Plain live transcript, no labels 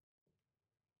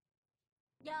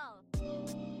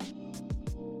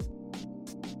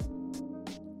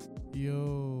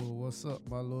Yo, what's up,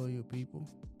 my loyal people?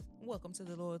 Welcome to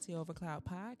the Loyalty Over Cloud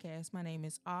podcast. My name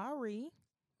is Ari.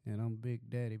 And I'm Big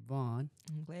Daddy Vaughn.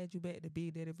 I'm glad you back to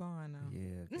Big Daddy Vaughn now.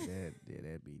 Yeah, 'cause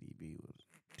that BDB was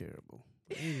terrible.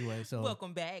 But anyway, so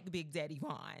Welcome back, Big Daddy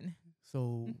Vaughn.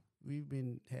 we've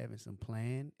been having some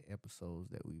planned episodes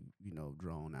that we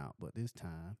drawn out, but this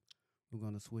time we're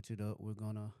gonna switch it up. We're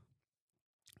gonna,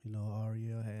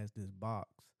 Ariel has this box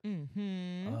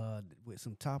with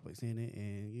some topics in it,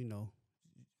 and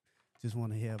just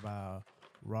want to have our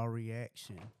raw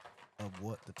reaction of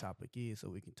what the topic is, so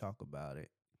we can talk about it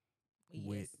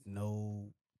with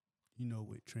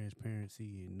with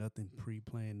transparency and nothing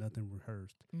pre-planned, nothing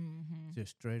rehearsed,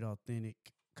 just straight authentic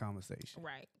conversation.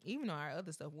 Right. Even though our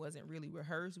other stuff wasn't really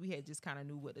rehearsed, we had just kind of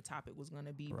knew what the topic was going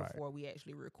to be before we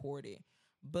actually recorded.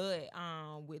 But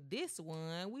with this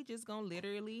one, we just gonna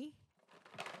literally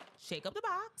shake up the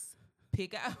box.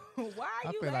 Pick out. Why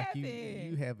are you feel laughing? like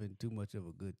you having too much of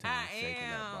a good time. I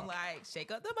am. Like,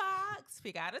 shake up the box,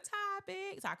 pick out a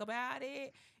topic, talk about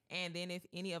it. And then if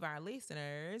any of our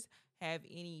listeners have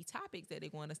any topics that they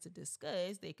want us to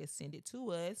discuss, they could send it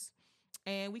to us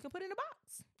and we can put it in a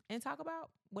box and talk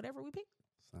about whatever we pick.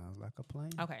 Sounds like a plan.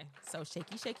 Okay. So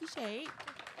shaky, shaky, shake.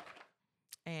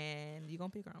 And you gonna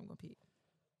pick or I'm gonna pick?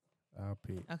 I'll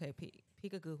pick. Okay,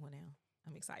 pick a good one now.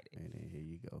 I'm excited. And then here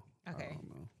you go. Okay. I don't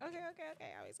know. Okay.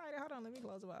 I'm excited. Hold on. Let me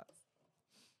close the box.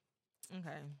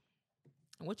 Okay.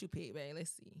 What you pick, babe? Let's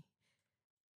see.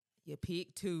 You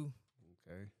pick 2.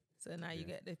 Okay. So now you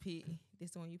got to pick.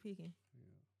 This the one you picking?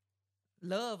 Yeah.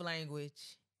 Love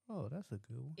language. Oh, that's a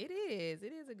good one. It is.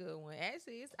 It is a good one.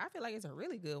 Actually, I feel like it's a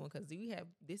really good one because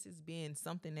this has been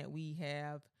something that we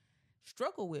have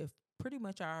struggled with pretty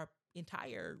much our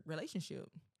entire relationship.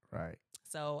 Right.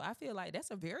 So I feel like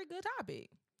that's a very good topic.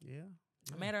 Yeah.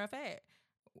 Matter of fact,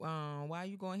 while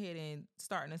you going ahead and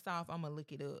starting us off, I'm gonna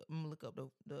look it up. I'm gonna look up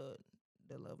the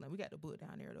love language. We got the book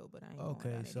down there though, but I ain't okay.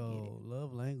 Going down there to get it.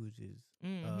 Love languages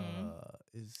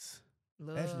is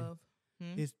love.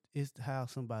 Actually, it's how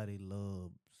somebody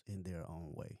loves in their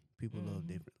own way. People love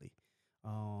differently.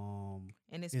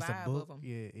 And it's a 5 book, of them.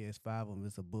 Yeah, it's 5 of them.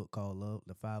 It's a book called Love,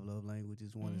 the 5 Love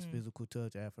Languages. One is physical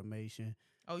touch, affirmation.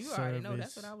 Oh, you already know.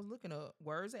 That's what I was looking up.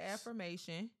 Words of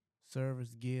affirmation,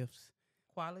 service, gifts,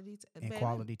 quality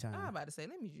quality time. I'm about to say,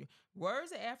 let me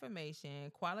words of affirmation,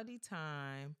 quality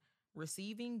time,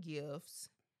 receiving gifts,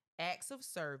 acts of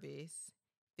service,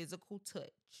 physical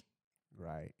touch.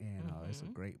 Right, and it's a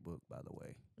great book, by the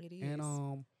way. It is,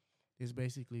 and it's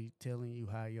basically telling you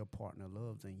how your partner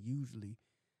loves, and usually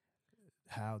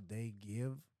how they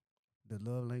give the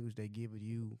love language they give it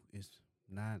you is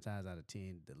 9 times out of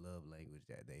 10 the love language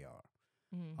that they are.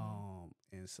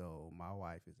 And so my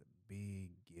wife is a big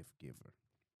gift giver.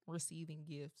 Receiving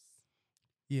gifts.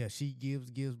 Yeah, she gives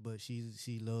gifts, but she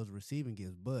loves receiving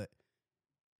gifts. But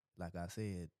like I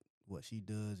said, what she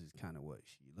does is kind of what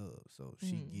she loves. So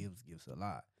she gives gifts a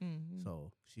lot.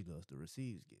 So she loves to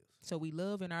receive gifts. So we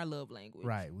love in our love language.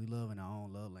 Right, we love in our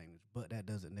own love language, but that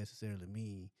doesn't necessarily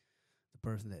mean the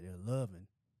person that they're loving,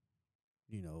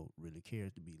 really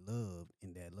cares to be loved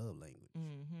in that love language.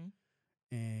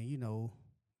 And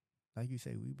like you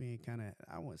say, we've been kind of,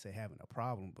 I wouldn't say having a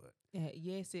problem, but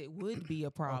yes, it would be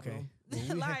a problem.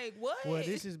 Okay. Like what? Well,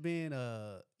 this has been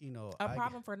a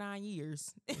problem for 9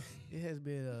 years. It has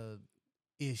been a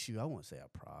issue. I won't say a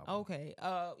problem. Okay,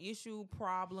 issue,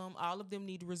 problem. All of them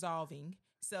need resolving.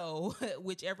 So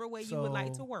whichever way you would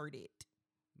like to word it.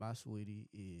 My sweetie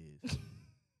is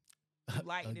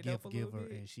a gift giver,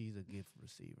 and she's a gift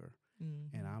receiver.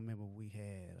 And I remember we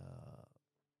had,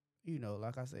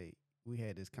 like I say, we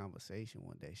had this conversation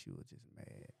one day. She was just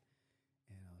mad.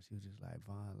 And she was just like,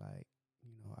 Vaughn, like,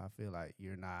 I feel like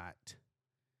you're not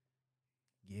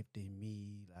gifting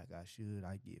me like I should.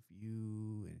 I gift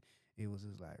you. And it was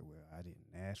just like, well, I didn't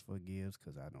ask for gifts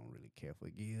because I don't really care for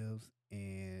gifts.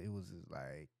 And it was just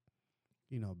like,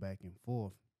 back and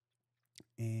forth.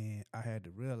 And I had to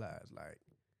realize, like,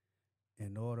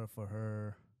 in order for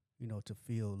her, to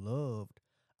feel loved,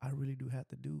 I really do have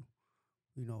to do,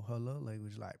 her love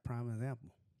language. Like, prime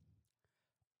example,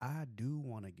 I do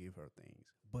want to give her things,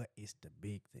 but it's the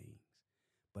big things.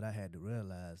 But I had to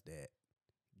realize that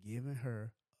giving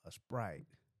her a Sprite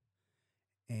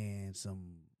and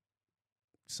some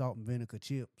salt and vinegar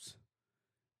chips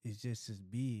is just as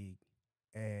big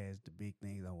as the big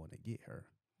things I want to get her.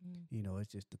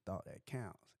 It's just the thought that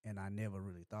counts. And I never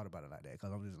really thought about it like that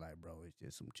because I'm just like, bro, it's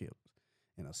just some chips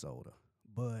and a soda.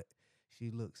 But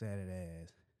she looks at it as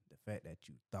the fact that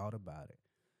you thought about it,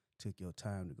 took your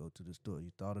time to go to the store.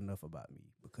 You thought enough about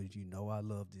me because I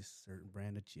love this certain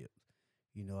brand of chips.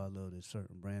 I love this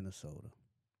certain brand of soda.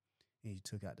 And you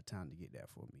took out the time to get that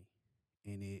for me.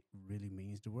 And it really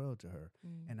means the world to her.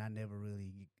 Mm. And I never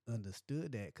really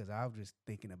understood that because I was just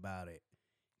thinking about it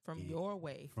From in- your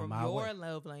way, from from my your way.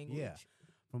 love language. Yeah.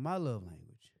 from my love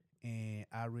language. And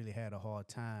I really had a hard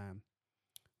time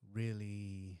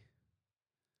really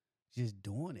just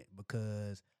doing it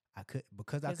because I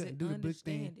couldn't do the big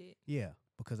thing. Understand it. Yeah,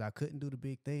 because I couldn't do the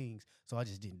big things, so I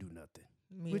just didn't do nothing,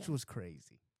 which Yeah. was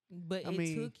crazy. But I it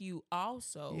mean, took you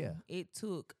also. yeah. It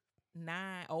took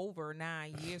over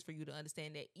 9 years for you to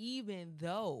understand that even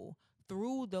though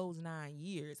through those 9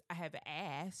 years I have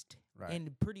asked Right.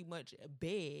 and pretty much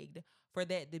begged for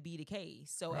that to be the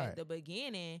case. So Right. at the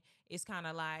beginning, it's kind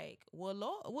of like, well,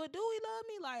 Lord, well, do he love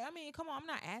me? Like, I mean, come on, I'm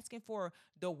not asking for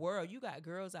the world. You got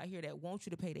girls out here that want you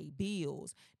to pay their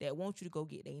bills, that want you to go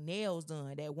get their nails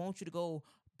done, that want you to go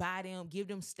buy them, give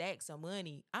them stacks of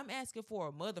money. I'm asking for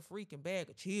a mother freaking bag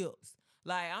of chips.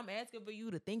 Like, I'm asking for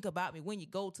you to think about me when you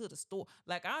go to the store.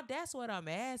 Like, that's what I'm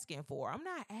asking for. I'm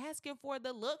not asking for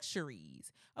the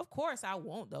luxuries. Of course, I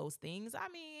want those things. I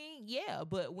mean, yeah,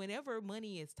 but whenever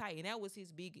money is tight, and that was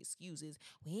his big excuses.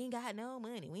 We ain't got no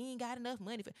money. We ain't got enough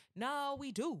money. No,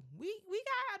 we do. We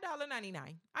got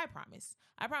 $1.99. I promise.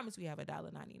 I promise we have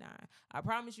 $1.99. I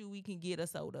promise you we can get a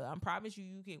soda. I promise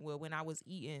you can. Well, when I was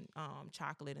eating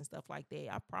chocolate and stuff like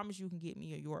that, I promise you can get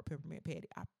me a York peppermint patty.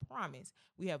 I promise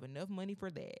we have enough money for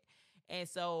that. And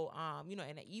so,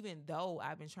 and even though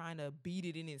I've been trying to beat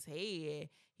it in his head,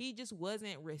 he just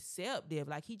wasn't receptive.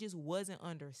 Like, he just wasn't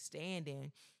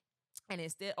understanding. And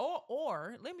instead,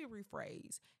 or let me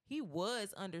rephrase, he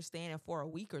was understanding for a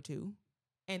week or two,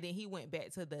 and then he went back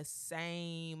to the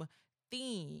same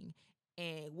thing.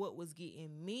 And what was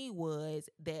getting me was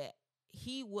that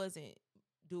he wasn't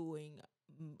doing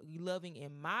loving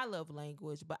in my love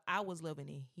language, but I was loving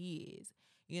in his.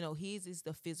 His is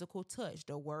the physical touch,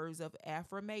 the words of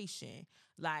affirmation.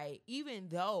 Like, even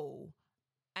though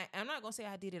I'm not going to say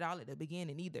I did it all at the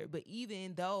beginning either, but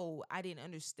even though I didn't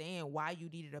understand why you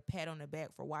needed a pat on the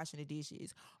back for washing the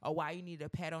dishes or why you needed a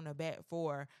pat on the back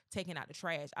for taking out the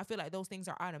trash, I feel like those things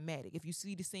are automatic. If you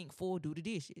see the sink full, do the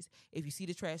dishes. If you see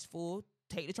the trash full,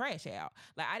 take the trash out.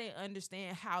 Like, I didn't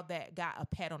understand how that got a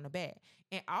pat on the back.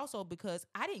 And also because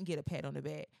I didn't get a pat on the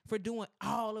back for doing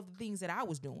all of the things that I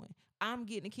was doing. I'm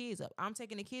getting the kids up. I'm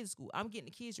taking the kids to school. I'm getting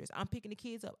the kids dressed. I'm picking the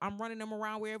kids up. I'm running them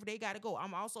around wherever they got to go.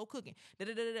 I'm also cooking.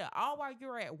 All while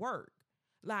you're at work.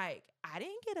 Like, I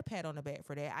didn't get a pat on the back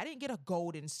for that. I didn't get a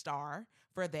golden star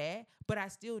for that, but I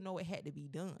still know it had to be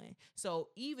done. So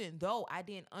even though I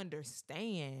didn't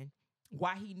understand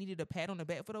why he needed a pat on the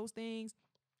back for those things,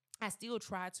 I still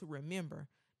tried to remember.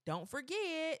 Don't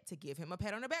forget to give him a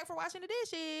pat on the back for washing the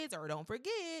dishes, or don't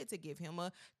forget to give him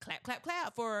a clap, clap,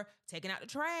 clap for taking out the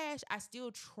trash. I still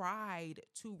tried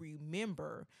to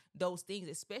remember those things,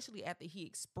 especially after he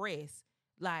expressed,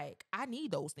 like, I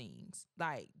need those things.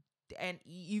 Like, and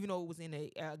even though it was in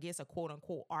a quote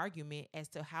unquote argument as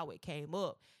to how it came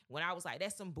up, when I was like,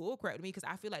 that's some bullcrap to me because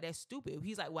I feel like that's stupid.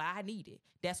 He's like, well, I need it.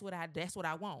 That's what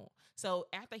I want. So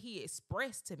after he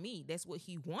expressed to me that's what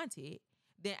he wanted,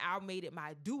 then I made it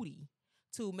my duty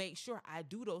to make sure I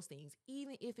do those things,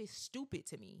 even if it's stupid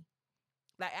to me.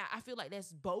 Like, I feel like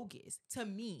that's bogus to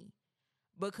me.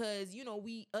 Because,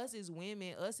 us as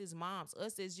women, us as moms,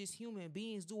 us as just human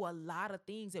beings do a lot of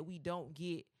things that we don't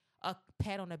get a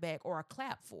pat on the back or a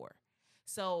clap for.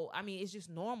 So, I mean, it's just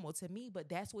normal to me, but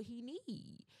that's what he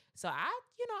needs. So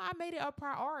I made it a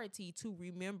priority to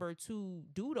remember to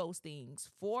do those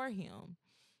things for him.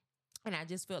 And I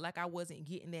just felt like I wasn't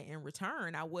getting that in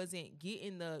return. I wasn't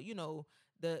getting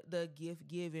the gift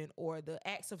giving or the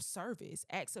acts of service.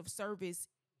 Acts of service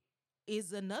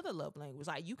is another love language.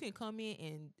 Like, you can come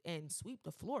in and sweep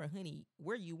the floor, honey,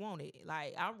 where you want it.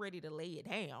 Like, I'm ready to lay it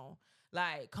down.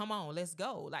 Like, come on, let's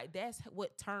go. Like, that's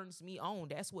what turns me on.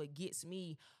 That's what gets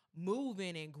me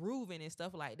moving and grooving and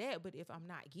stuff like that. But if I'm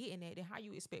not getting that, then how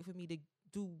you expect for me to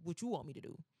do what you want me to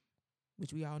do?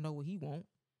 Which we all know what he want.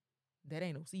 That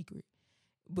ain't no secret.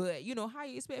 But how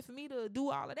you expect for me to do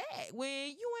all of that when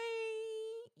you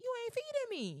ain't feeding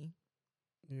me?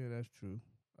 Yeah, that's true.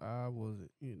 I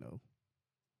wasn't,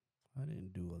 I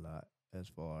didn't do a lot as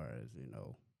far as,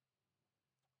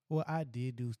 well, I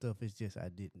did do stuff. It's just I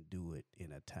didn't do it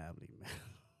in a timely manner.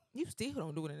 You still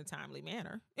don't do it in a timely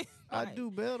manner. I do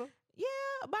better.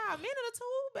 Yeah, by a minute or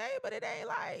two, babe, but it ain't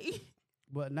like.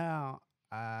 But now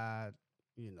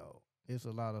it's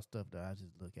a lot of stuff that I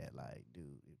just look at like, dude,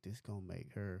 if this gonna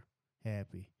make her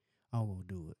happy, I'm gonna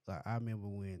do it. Like, I remember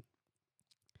when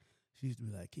she used to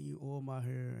be like, can you oil my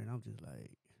hair? And I'm just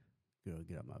like, girl,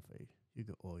 get out my face. You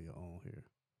can oil your own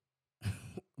hair.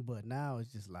 But now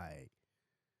it's just like,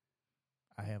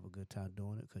 I have a good time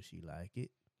doing it because she like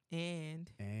it, And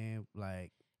and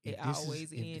like it if this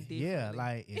always is end yeah, differently.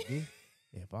 like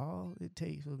if all it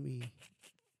takes for me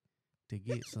to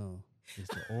get some is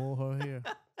to oil her hair,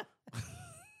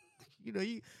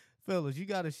 you fellas, you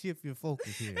gotta shift your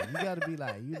focus here. You gotta be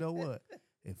like, you know what?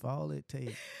 If all it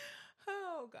takes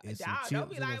Oh God, is some dog, don't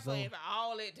be chips and a like for soda. if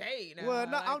all it take. Now. Well,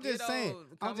 no, Like, I'm just saying.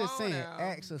 I'm come just on saying. now.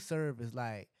 Acts of service,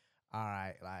 like, all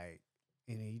right, like,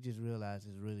 and then you just realize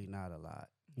it's really not a lot.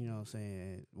 You know what I'm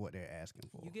saying? What they're asking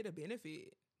for. You get a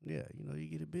benefit. Yeah, you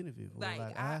get a benefit for it.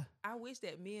 Like I wish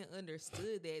that men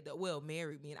understood that. Well,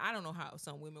 married men. I don't know how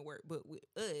some women work, but with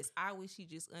us, I wish he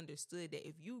just understood that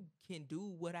if you can do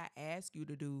what I ask you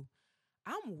to do,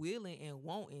 I'm willing and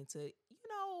wanting to,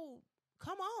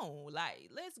 come on, like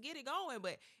let's get it going.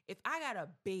 But if I gotta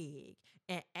beg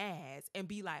and ask and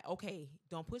be like, okay,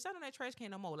 don't push that on that trash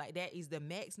can no more. Like that is the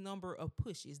max number of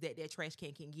pushes that trash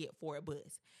can get for a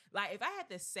bus. Like if I had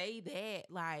to say that,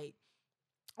 like.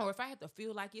 Or if I have to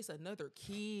feel like it's another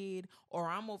kid, or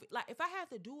I'm over, like if I have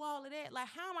to do all of that, like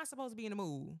how am I supposed to be in the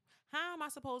mood? How am I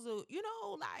supposed to,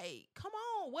 like, come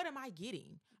on, what am I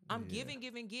getting? I'm Yeah.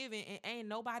 giving, and ain't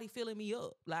nobody filling me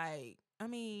up. Like, I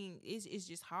mean, it's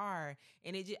just hard,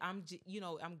 and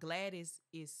I'm glad it's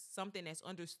something that's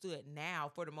understood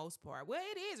now for the most part. Well,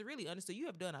 it is really understood. You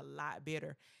have done a lot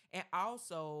better, and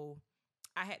also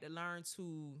I had to learn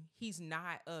he's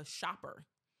not a shopper.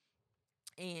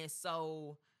 And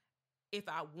so if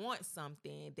I want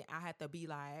something, then I have to be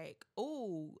like,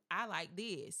 oh, I like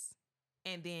this.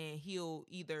 And then he'll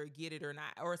either get it or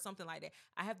not, or something like that.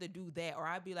 I have to do that. Or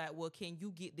I'd be like, well, can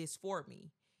you get this for me?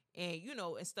 And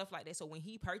and stuff like that. So when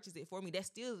he purchased it for me, it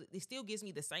still gives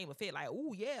me the same effect. Like,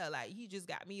 oh yeah, like he just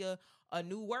got me a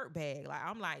new work bag. Like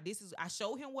I'm like, I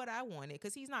show him what I wanted,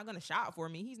 because he's not gonna shop for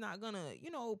me. He's not gonna,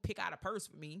 pick out a purse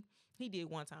for me. He did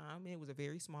one time, and it was a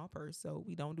very small purse, so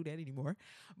we don't do that anymore.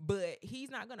 But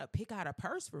he's not gonna pick out a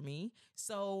purse for me.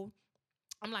 So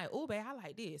I'm like, oh babe, I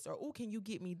like this, or oh, can you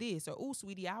get me this, or oh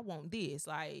sweetie, I want this,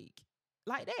 like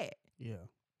that. Yeah.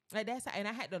 Like that's and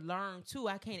I had to learn too.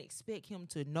 I can't expect him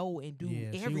to know and do Yeah,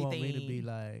 everything. she want me to be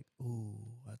like, ooh,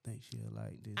 I think she'll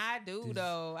like this. I do this.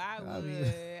 though. I would. mean,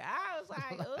 I was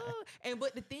like, oh.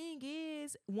 But the thing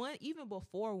is, even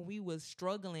before when we was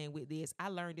struggling with this, I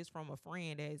learned this from a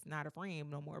friend that's not a friend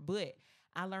no more. But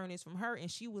I learned this from her, and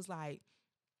she was like,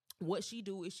 what she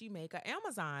do is she make an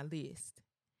Amazon list,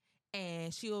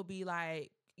 and she'll be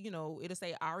like, it'll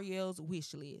say Ariel's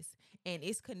wish list, and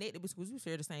it's connected because we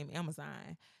share the same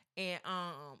Amazon.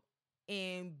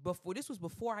 And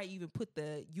before I even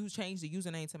you changed the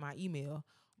username to my email.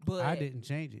 But I didn't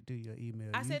change it to your email.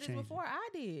 I You said this changed before it. I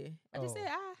did. I just said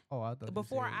I thought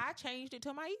before you said, I changed it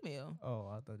to my email. Oh,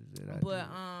 I thought you said I But did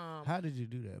it. How did you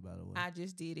do that, by the way? I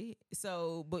just did it.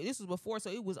 So, but this was before, so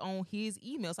it was on his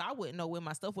email, so I wouldn't know when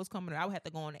my stuff was coming. I would have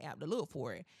to go on the app to look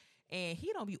for it. And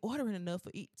he don't be ordering enough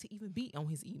for it to even be on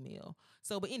his email.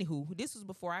 So, but anywho, this was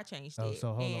before I changed it.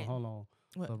 So hold on.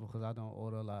 What? So because I don't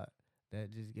order a lot,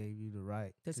 that just gave you the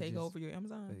right to take over your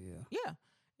Amazon. Yeah,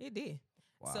 it did.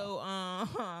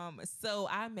 Wow. So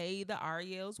I made the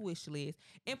Ariel's wish list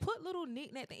and put little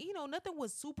knickknack. Nothing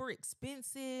was super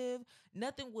expensive.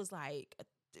 Nothing was like,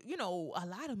 a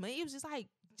lot of money. It was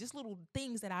just little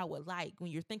things that I would like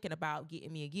when you're thinking about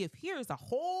getting me a gift. Here's a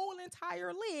whole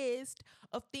entire list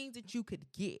of things that you could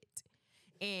get.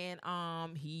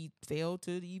 And he failed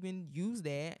to even use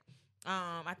that.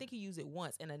 I think he used it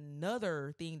once. And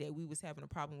another thing that we was having a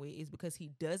problem with is because he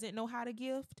doesn't know how to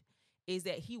gift, is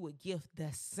that he would gift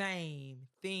the same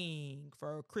thing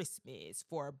for Christmas,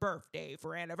 for a birthday,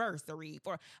 for anniversary.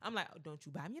 I'm like, oh, don't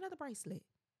you buy me another bracelet?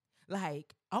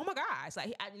 Like, oh my gosh.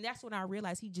 Like, that's when I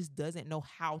realized he just doesn't know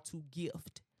how to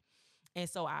gift. And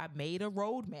so I made a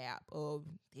roadmap of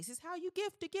this is how you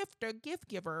gift a gifter, gift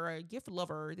giver, a gift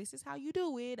lover. This is how you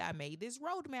do it. I made this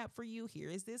roadmap for you. Here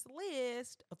is this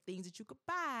list of things that you could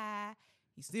buy.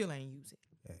 He still ain't use it.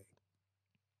 Hey.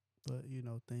 But,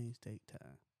 things take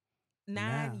time.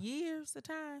 9 years of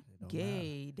time?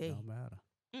 Gay day. Don't matter.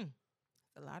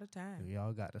 A lot of time. So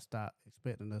y'all got to stop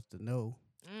expecting us to know.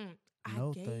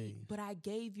 Things. But I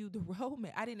gave you the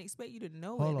roadmap. I didn't expect you to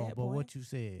know Hold at on, that but point. what you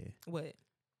said. What?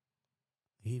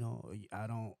 I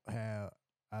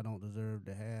don't deserve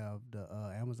to have the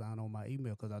Amazon on my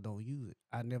email because I don't use it.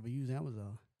 I never use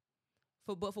Amazon.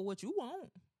 But for what you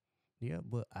want. Yeah,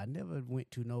 but I never went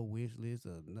to no wish list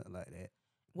or nothing like that.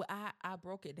 Well, I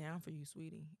broke it down for you,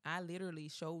 sweetie. I literally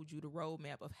showed you the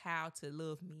roadmap of how to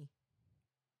love me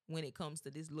when it comes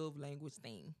to this love language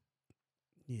thing.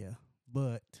 Yeah,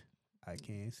 but I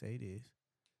can say this.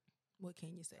 What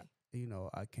can you say?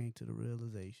 I came to the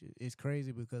realization. It's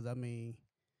crazy because,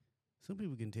 some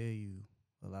people can tell you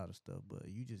a lot of stuff, but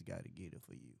you just got to get it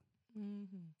for you.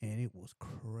 Mm-hmm. And it was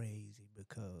crazy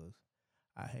because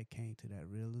I had came to that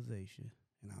realization,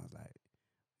 and I was like,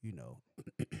 you know,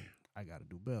 I got to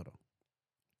do better.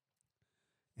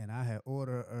 And I had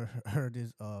ordered her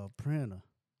this printer.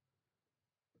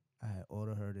 I had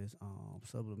ordered her this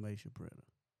sublimation printer.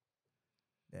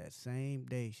 That same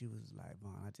day, she was like,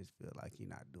 "Vaughn, I just feel like you're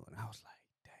not doing it." I was like,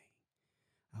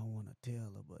 "Dang, I want to tell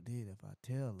her, but then if I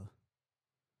tell her,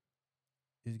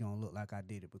 it's gonna look like I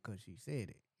did it because she said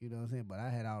it." You know what I'm saying? But I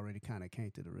had already kind of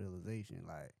came to the realization,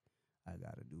 like, I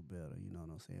gotta do better. You know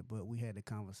what I'm saying? But we had the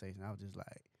conversation. I was just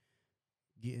like,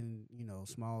 getting,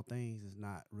 small things is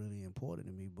not really important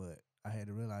to me, but I had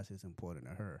to realize it's important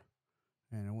to her.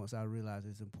 And then once I realized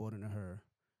it's important to her,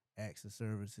 acts of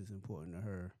service is important to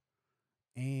her,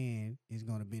 and it's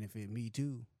gonna benefit me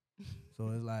too. So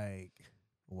it's like,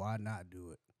 why not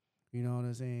do it? You know what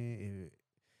I'm saying?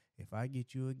 If I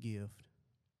get you a gift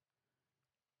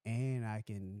and I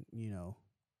can, you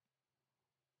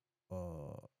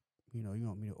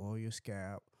want me to oil your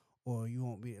scalp, or you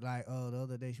want me like the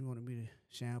other day she wanted me to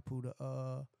shampoo the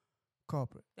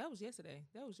carpet. That was yesterday.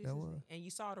 That was just That yesterday. was. And you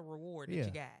saw the reward that Yeah,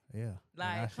 you got. yeah.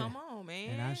 Like, come on, man.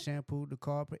 And I shampooed the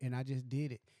carpet, and I just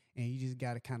did it. And you just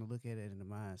got to kind of look at it in the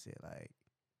mindset, like,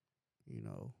 you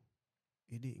know,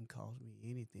 it didn't cost me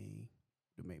anything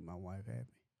to make my wife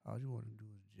happy. All you want to do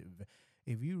is just,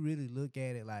 if you really look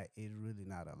at it, like, it's really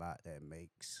not a lot that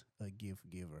makes a gift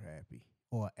giver happy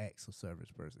or an acts of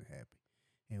service person happy.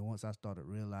 And once I started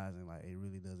realizing, like, it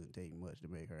really doesn't take much to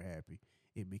make her happy,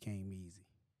 it became easy.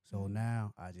 So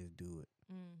now I just do it.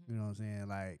 Mm-hmm. You know what I'm saying?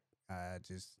 Like, I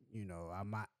just,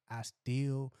 I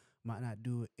still might not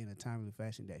do it in a timely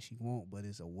fashion that she won't, but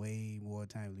it's a way more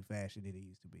timely fashion than it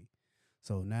used to be.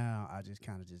 So now I just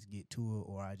kind of just get to it,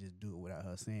 or I just do it without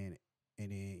her saying it.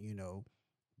 And then,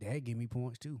 that give me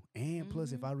points too. And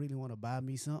plus, if I really want to buy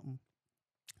me something,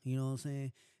 you know what I'm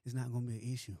saying? It's not going to be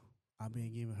an issue. I've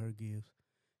been giving her gifts.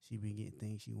 She been getting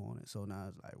things she wanted. So now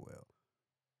it's like, well,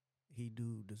 he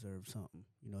do deserve something.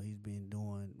 He's been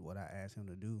doing what I asked him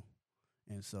to do.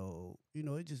 And so,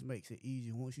 it just makes it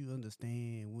easier once you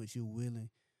understand, once you're willing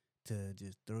to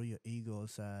just throw your ego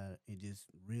aside and just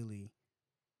really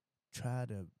try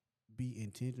to be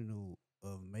intentional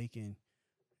of making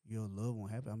your loved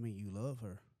one happy. I mean, you love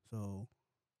her. So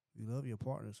you love your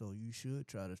partner. So you should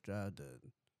try to strive to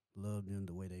love them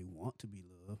the way they want to be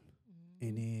loved. Mm-hmm.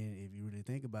 And then if you really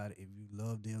think about it, if you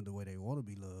love them the way they want to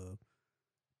be loved,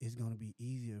 it's going to be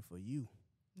easier for you.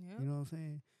 Yeah. You know what I'm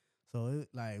saying? So,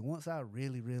 once I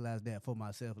really realized that for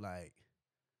myself, like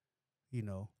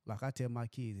I tell my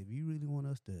kids, if you really want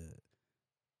us to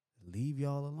leave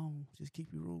y'all alone, just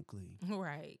keep your room clean.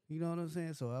 Right. You know what I'm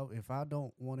saying? So, if I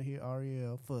don't want to hear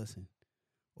Ariel fussing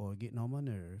or getting on my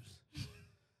nerves,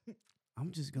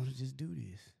 I'm just going to just do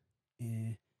this.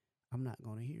 And I'm not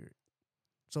going to hear it.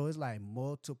 So, it's like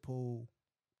multiple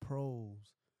pros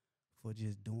for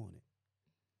just doing it.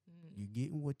 You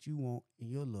getting what you want in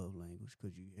your love language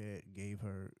because you gave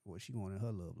her what she wanted in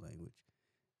her love language.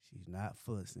 She's not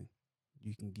fussing.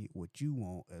 You can get what you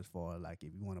want as far as, like,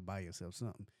 if you want to buy yourself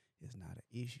something, it's not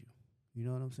an issue. You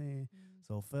know what I'm saying?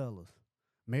 So, fellas,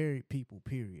 married people,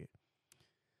 period.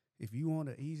 If you want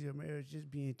an easier marriage,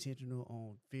 just be intentional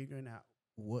on figuring out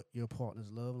what your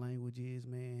partner's love language is,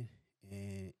 man,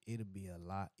 and it'll be a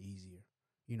lot easier.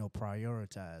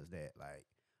 Prioritize that. Like,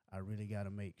 I really got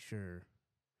to make sure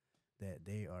that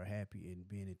they are happy and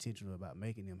being intentional about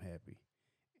making them happy.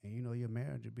 And, your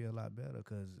marriage will be a lot better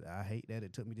because I hate that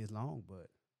it took me this long, but,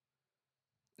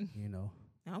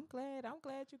 I'm glad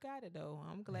you got it, though.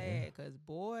 I'm glad because,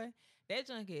 boy, that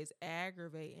junk is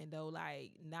aggravating, though,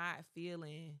 like not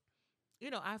feeling,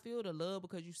 I feel the love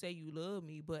because you say you love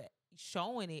me, but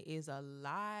showing it is a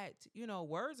lot.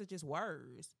 Words are just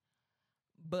words,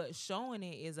 but showing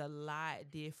it is a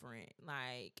lot different.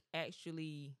 Like,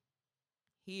 actually,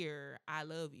 here, I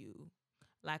love you.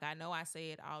 Like, I know I say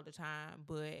it all the time,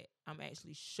 but I'm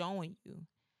actually showing you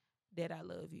that I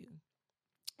love you.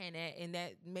 And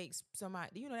that makes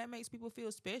somebody, that makes people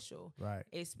feel special. Right.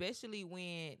 Especially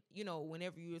when,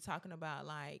 whenever you're talking about,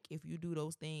 like, if you do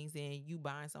those things and you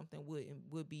buying something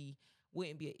wouldn't be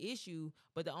an issue.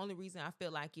 But the only reason I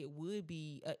feel like it would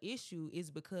be an issue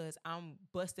is because I'm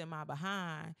busting my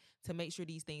behind to make sure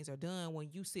these things are done when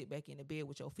you sit back in the bed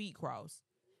with your feet crossed,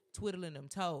 twiddling them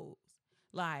toes.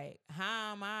 Like,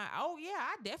 how am I? Oh, yeah,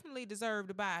 I definitely deserve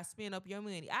to spend up your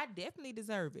money. I definitely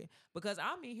deserve it because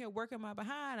I'm in here working my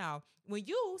behind off. When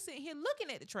you sitting here looking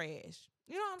at the trash,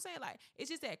 you know what I'm saying? Like, it's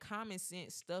just that common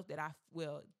sense stuff that I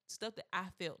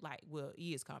felt like,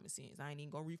 is common sense. I ain't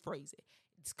even going to rephrase it.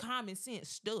 common sense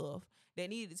stuff that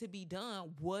needed to be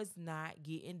done was not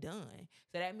getting done.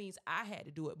 So that means I had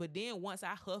to do it. But then once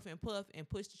I huff and puff and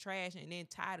pushed the trash and then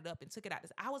tied it up and took it out,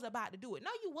 I was about to do it. No,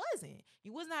 you wasn't.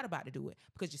 You was not about to do it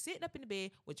because you're sitting up in the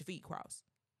bed with your feet crossed.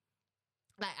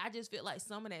 Like, I just feel like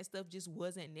some of that stuff just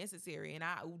wasn't necessary. And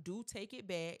I do take it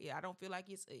back. Yeah, I don't feel like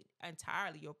it's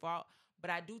entirely your fault, but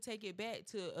I do take it back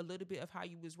to a little bit of how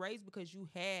you was raised because you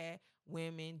had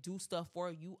women do stuff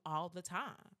for you all the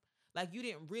time. Like, you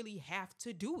didn't really have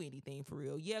to do anything for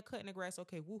real. Yeah, cutting the grass,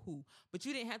 okay, woohoo. But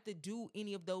you didn't have to do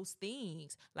any of those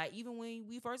things. Like, even when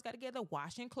we first got together,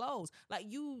 washing clothes. Like,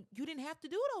 you didn't have to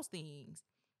do those things.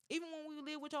 Even when we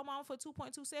lived with your mom for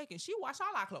 2.2 seconds, she washed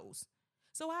all our clothes.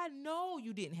 So I know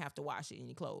you didn't have to wash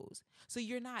any clothes. So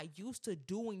you're not used to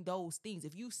doing those things.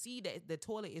 If you see that the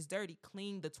toilet is dirty,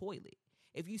 clean the toilet.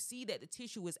 If you see that the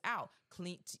tissue is out,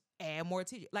 add more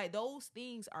tissue. Like, those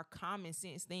things are common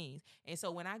sense things. And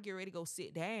so when I get ready to go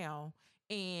sit down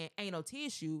and ain't no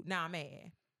tissue, now I'm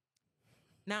mad.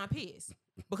 Now I'm pissed.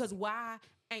 Because why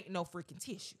ain't no freaking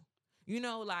tissue? You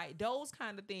know, like, those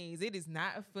kind of things, it is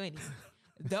not funny.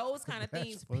 Those kind of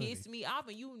things piss me off.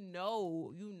 And you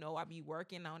know, I be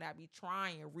working on it. I be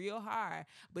trying real hard.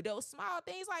 But those small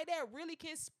things like that really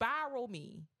can spiral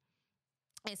me.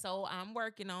 And so I'm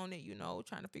working on it,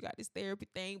 trying to figure out this therapy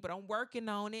thing, but I'm working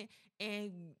on it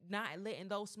and not letting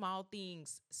those small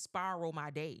things spiral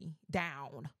my day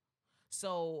down.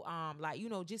 So,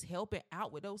 just helping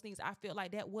out with those things. I feel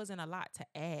like that wasn't a lot to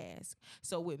ask.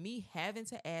 So with me having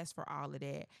to ask for all of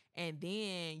that, and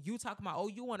then you talking about, oh,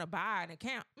 you want to buy an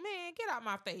account, man, get out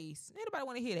my face. Anybody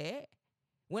want to hear that?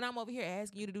 When I'm over here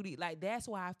asking you to do these, like, that's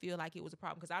why I feel like it was a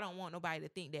problem, because I don't want nobody to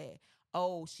think that,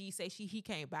 oh, he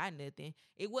can't buy nothing.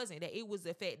 It wasn't that. It was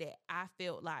the fact that I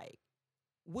felt like,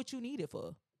 what you need it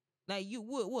for? Like, you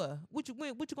what you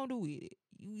gonna do with it?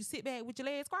 You sit back with your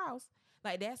legs crossed?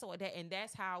 Like,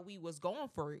 that's how we was going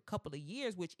for a couple of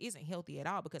years, which isn't healthy at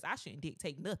all, because I shouldn't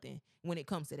dictate nothing when it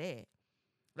comes to that.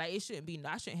 Like, I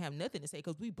shouldn't have nothing to say,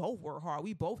 because we both work hard.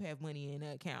 We both have money in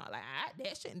the account. Like,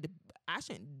 I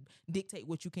shouldn't dictate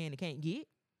what you can and can't get.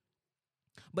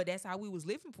 But that's how we was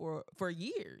living for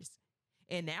years.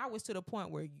 And now it's to the point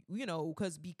where,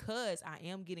 because I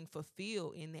am getting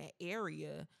fulfilled in that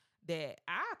area, that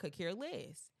I could care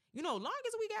less. Long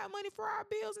as we got money for our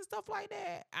bills and stuff like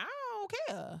that, I don't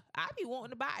care. I be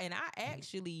wanting to buy. And I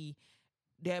actually,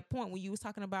 that point when you was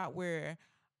talking about where,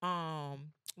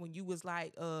 when you was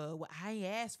like, well, I ain't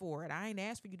asked for it. I ain't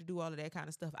asked for you to do all of that kind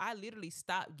of stuff. I literally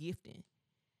stopped gifting.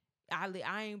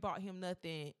 I ain't bought him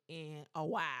nothing in a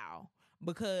while,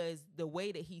 because the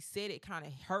way that he said it kind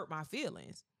of hurt my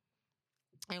feelings,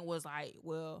 and was like,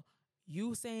 well,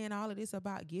 you saying all of this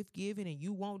about gift giving and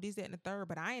you want this, that, and the third,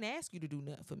 but I ain't ask you to do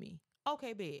nothing for me.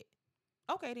 Okay, bet.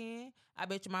 Okay, then. I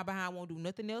bet you my behind won't do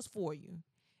nothing else for you.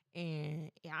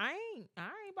 And I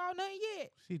ain't bought nothing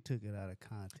yet. She took it out of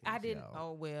context. I didn't.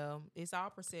 Y'all. Oh, well, it's all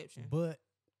perception. But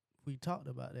we talked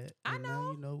about that. I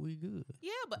know. Now we good.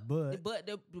 Yeah, but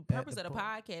the purpose of the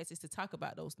podcast is to talk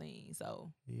about those things.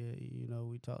 So yeah,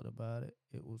 we talked about it.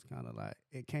 It was kind of like,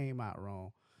 it came out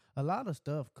wrong. A lot of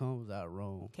stuff comes out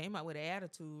wrong. Came out with an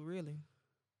attitude, really.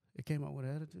 It came out with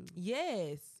an attitude?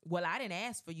 Yes. Well, I didn't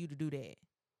ask for you to do that.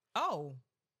 Oh,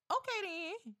 okay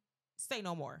then. Say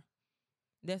no more.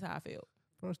 That's how I felt.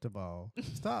 First of all,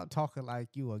 stop talking like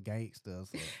you a gangster or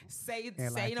something. Say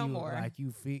like no more. Like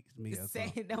you fixed me or say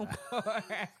something. No more.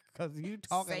 Because you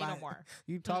talking say like, no more.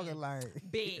 You talking like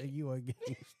you a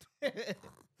gangster.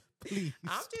 Please.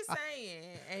 I'm just saying.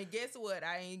 And guess what?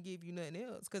 I ain't give you nothing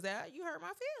else, because you hurt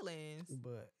my feelings.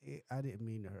 But I didn't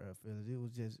mean to hurt her feelings. It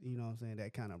was just, what I'm saying,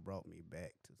 that kind of brought me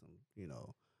back to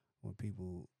some, when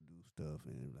people do stuff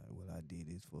and like, well, I did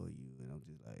this for you. And I'm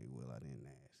just like, well, I didn't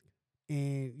ask.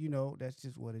 And, that's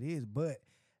just what it is. But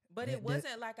it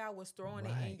wasn't like I was throwing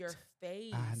it in your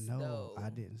face. I know. Though. I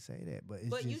didn't say that. But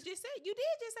you did just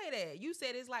say that. You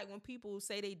said it's like when people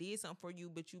say they did something for you,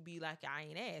 but you be like, I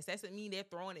ain't asked. That doesn't mean they're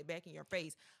throwing it back in your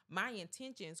face. My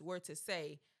intentions were to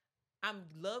say, I'm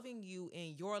loving you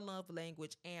in your love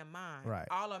language and mine. Right.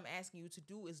 All I'm asking you to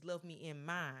do is love me in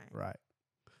mine. Right.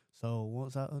 So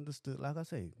once I understood, like I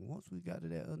say, once we got to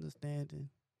that understanding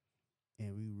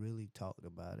and we really talked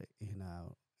about it in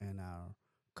our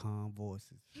calm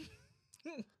voices,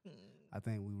 I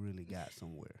think we really got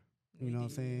somewhere. You know what I'm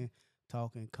saying?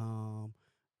 Talking calm,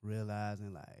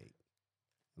 realizing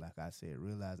like I said,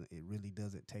 realizing it really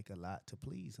doesn't take a lot to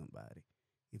please somebody.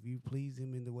 If you please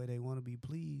them in the way they want to be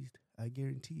pleased, I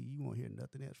guarantee you won't hear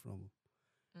nothing else from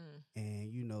them.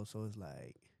 And, so it's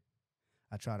like,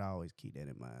 I try to always keep that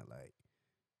in mind. Like,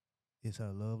 it's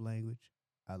her love language.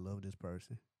 I love this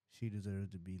person. She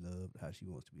deserves to be loved how she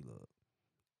wants to be loved.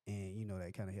 And,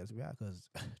 that kind of helps me out because,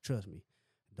 trust me,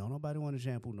 don't nobody want to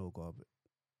shampoo no carpet.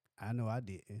 I know I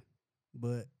didn't.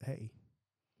 But, hey,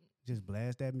 just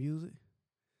blast that music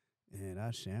and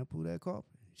I shampoo that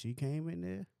carpet. She came in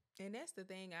there. And that's the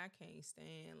thing I can't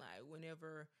stand. Like,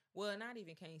 whenever, well, not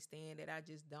even can't stand it. I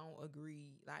just don't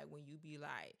agree. Like, when you be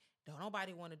like, don't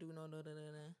nobody want to do no.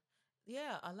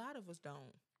 Yeah, a lot of us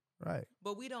don't. Right.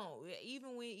 But we don't,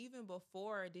 even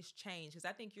before this change, because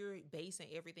I think you're basing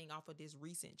everything off of this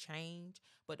recent change.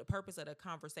 But the purpose of the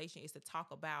conversation is to talk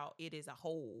about it as a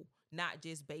whole, not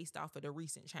just based off of the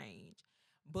recent change.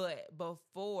 But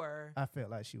before, I felt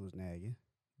like she was nagging.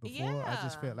 Before, I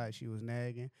just felt like she was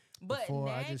nagging. But Before,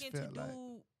 I nagging just to felt like,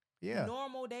 do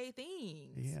normal day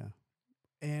things. Yeah.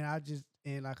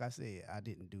 And like I said, I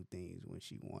didn't do things when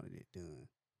she wanted it done.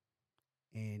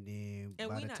 And then, and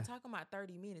we're not talking about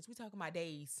 30 minutes. We're talking about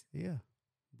days. Yeah.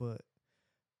 But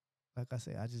like I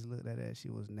said, I just looked at her. She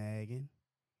was nagging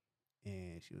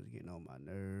and she was getting on my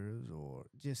nerves or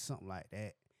just something like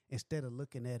that. Instead of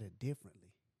looking at it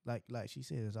differently. Like she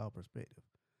said, it's all perspective.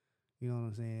 You know what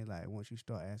I'm saying? Like once you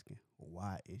start asking,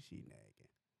 why is she nagging?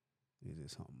 Is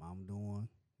it something I'm doing?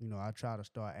 I try to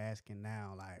start asking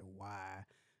now, like, why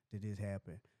did this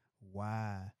happen?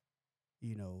 Why,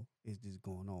 is this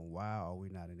going on? Why are we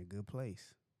not in a good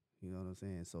place? You know what I'm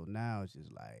saying? So now it's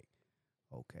just like,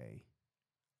 okay,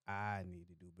 I need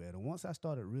to do better. Once I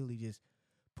started really just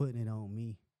putting it on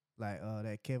me, like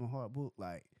that Kevin Hart book,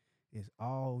 like it's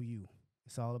all you.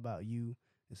 It's all about you.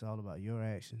 It's all about your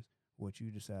actions, what you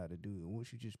decide to do. And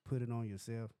once you just put it on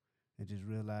yourself and just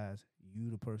realize you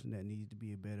the person that needs to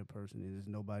be a better person, and it's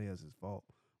nobody else's fault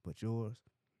but yours,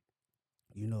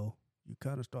 you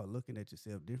kind of start looking at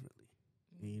yourself differently.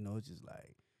 And, it's just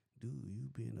like, dude, you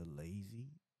being a lazy,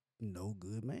 no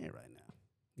good man right now.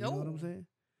 You know what I'm saying?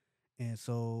 And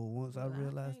so once I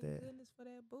realized that, goodness for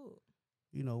that book.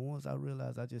 Once I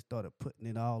realized, I just started putting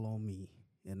it all on me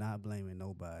and not blaming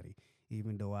nobody,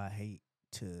 even though I hate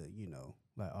to,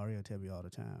 like Ariel tell me all the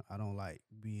time, I don't like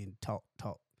being told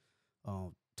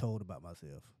about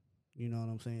myself. You know what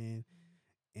I'm saying?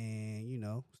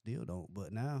 And, still don't.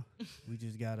 But now we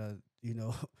just gotta,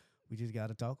 we just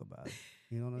gotta talk about it.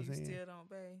 You know what I'm saying? Still don't,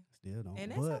 babe. Still don't.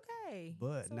 And that's okay.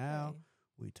 But now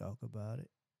we talk about it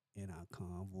in our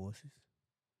calm voices.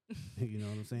 You know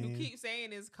what I'm saying? You keep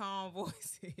saying it's calm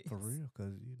voices. For real,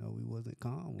 because, we wasn't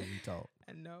calm when we talked.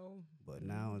 I know. But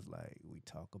now it's like we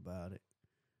talk about it,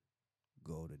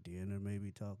 go to dinner,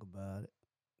 maybe talk about it,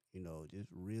 just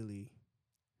really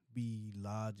be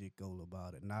logical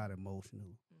about it, not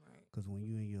emotional. Right. Because when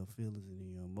you're in your feelings and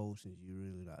in your emotions, you're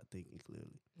really not thinking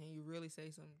clearly. And you really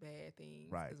say some bad things.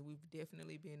 Right. Because we've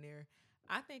definitely been there.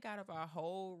 I think out of our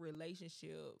whole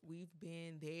relationship, we've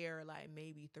been there like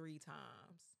maybe 3 times.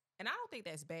 And I don't think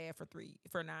that's bad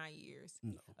for 9 years.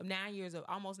 No.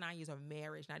 Almost 9 years of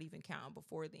marriage, not even counting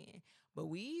before then. But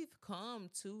we've come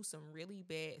to some really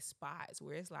bad spots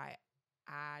where it's like,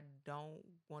 I don't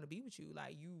want to be with you.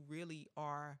 Like, you really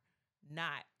are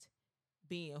not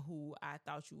being who I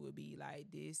thought you would be,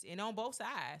 like this. And on both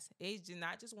sides. It's just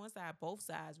not just one side, both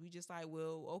sides. We just like,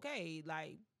 well, okay,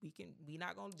 like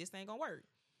this ain't gonna work.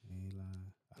 Ain't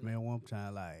lying. I mean, one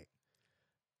time, like,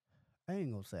 I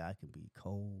ain't gonna say I can be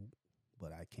cold,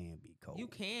 but I can be cold. You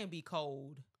can be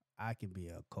cold. I can be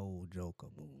a cold joker,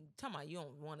 boo. Talking about you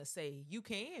don't want to say you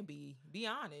can be. Be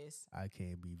honest. I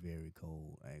can be very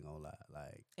cold. I ain't gonna lie.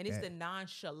 Like, and it's the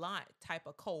nonchalant type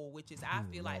of cold, which is I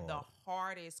feel like the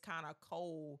hardest kind of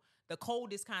cold, the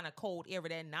coldest kind of cold ever.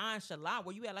 That nonchalant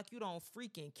where you act like you don't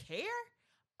freaking care.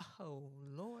 Oh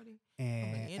Lordy.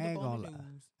 And I ain't gonna lie.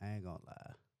 I ain't gonna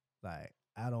lie. Like,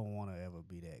 I don't want to ever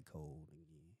be that cold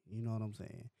again. You know what I'm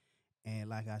saying? And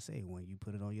like I say, when you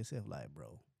put it on yourself, like,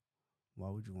 bro, why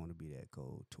would you want to be that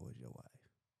cold towards your wife?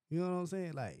 You know what I'm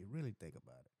saying? Like, really think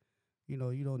about it. You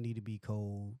don't need to be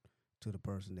cold to the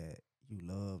person that you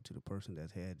love, to the person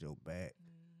that's had your back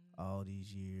all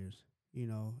these years,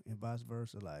 and vice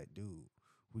versa. Like, dude,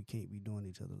 we can't be doing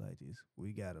each other like this.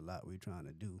 We got a lot we're trying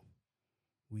to do.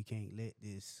 We can't let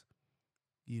this,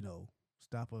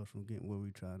 stop us from getting where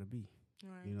we're trying to be.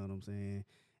 Right. You know what I'm saying?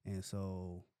 And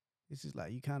so it's just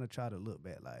like you kind of try to look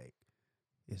back like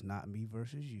it's not me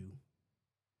versus you.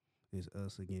 It's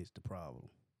us against the problem.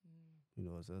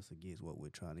 It's us against what we're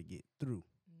trying to get through.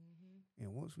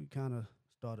 And once we kind of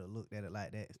started looked at it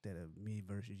like that, instead of me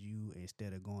versus you,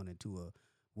 instead of going into a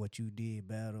what you did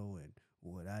battle and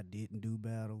what I didn't do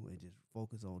battle, and just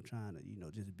focus on trying to,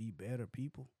 just be better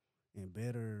people and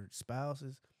better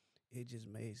spouses, it just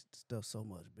made stuff so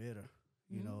much better,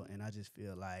 and I just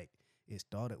feel like it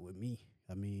started with me.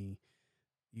 I mean,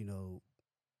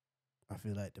 I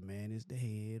feel like the man is the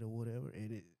head or whatever,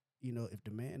 and if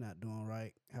the man not doing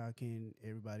right, how can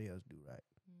everybody else do right?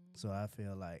 So I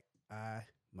feel like I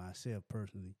myself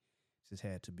personally just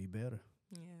had to be better,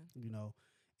 Yeah. you know,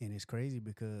 and it's crazy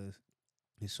because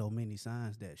there's so many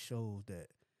signs that shows that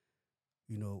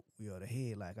we are the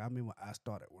head. Like I remember I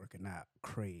started working out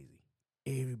crazy,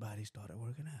 everybody started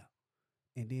working out,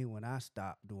 and then when I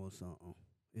stopped doing something,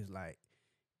 it's like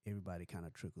everybody kind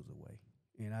of trickles away,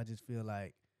 and I just feel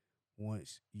like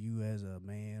once you as a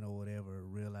man or whatever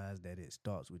realize that it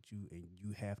starts with you and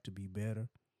you have to be better,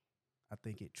 I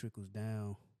think it trickles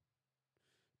down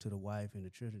to the wife and the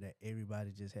children that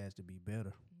everybody just has to be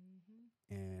better.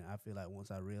 And I feel like once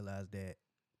I realized that,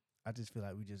 I just feel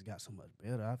like we just got so much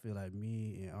better. I feel like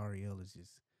me and Ariel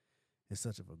is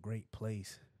such of a great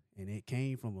place, and it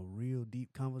came from a real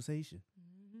deep conversation.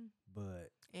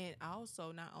 But And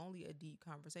also, not only a deep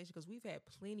conversation, because we've had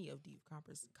plenty of deep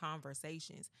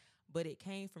conversations, but it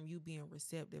came from you being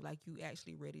receptive, like you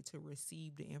actually ready to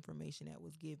receive the information that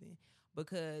was given.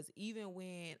 Because even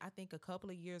when I think a couple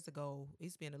of years ago,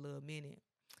 it's been a little minute,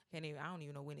 I don't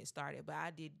even know when it started, but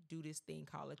I did do this thing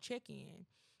called a check-in.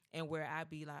 And where I'd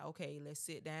be like, okay, let's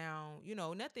sit down,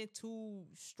 nothing too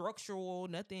structural,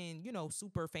 nothing,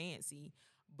 super fancy,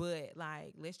 but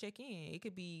like, let's check in. It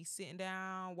could be sitting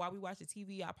down while we watch the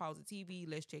TV. I pause the TV.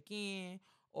 Let's check in.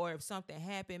 Or if something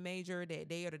happened major that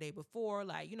day or the day before,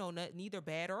 like, neither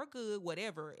bad or good,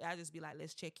 whatever. I just be like,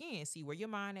 let's check in, see where your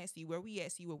mind at, see where we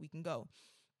at, see where we can go.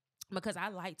 Because I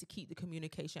like to keep the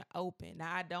communication open.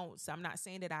 Now, so I'm not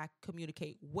saying that I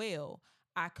communicate well.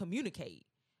 I communicate,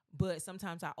 but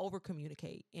sometimes I over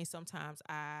communicate and sometimes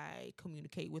I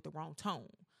communicate with the wrong tone.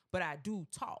 But I do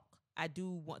talk. I do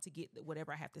want to get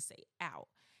whatever I have to say out.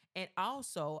 And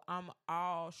also, I'm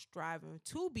all striving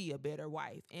to be a better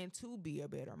wife and to be a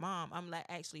better mom. I'm like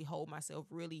actually hold myself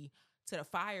really to the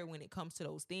fire when it comes to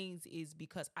those things, is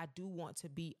because I do want to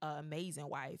be an amazing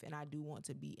wife and I do want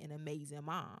to be an amazing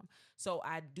mom. So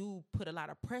I do put a lot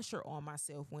of pressure on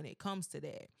myself when it comes to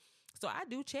that. So I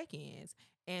do check-ins.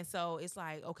 And so it's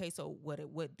like, okay, so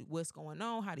what's going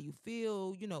on? How do you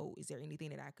feel? Is there anything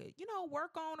that I could,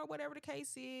 work on or whatever the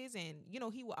case is? And,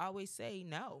 he will always say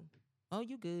no. Oh,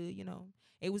 you good,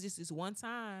 It was just this one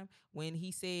time when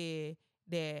he said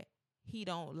that he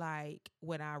don't like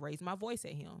when I raise my voice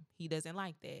at him. He doesn't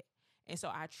like that. And so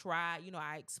I try,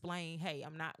 I explain, hey,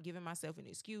 I'm not giving myself an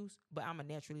excuse, but I'm a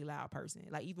naturally loud person.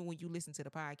 Like even when you listen to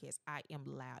the podcast, I am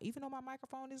loud. Even though my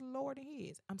microphone is lower than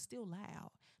his, I'm still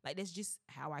loud. Like that's just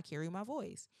how I carry my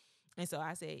voice. And so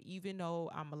I said, even though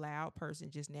I'm a loud person,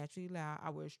 just naturally loud, I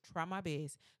will try my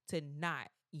best to not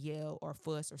yell or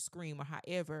fuss or scream or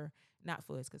however, not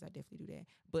fuss because I definitely do that,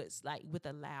 but it's like with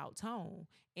a loud tone.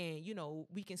 And,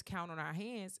 we can count on our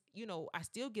hands, I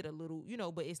still get a little,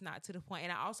 but it's not to the point.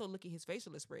 And I also look at his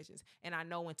facial expressions and I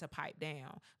know when to pipe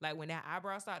down. Like when that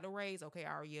eyebrow start to raise, okay,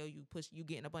 Ariel, you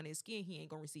getting up on his skin, he ain't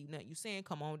gonna receive nothing you saying,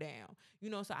 come on down.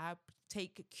 So I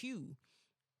take a cue.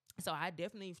 So I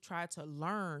definitely try to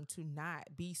learn to not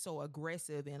be so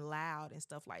aggressive and loud and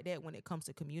stuff like that when it comes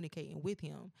to communicating with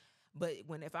him. But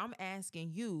if I'm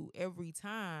asking you every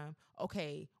time,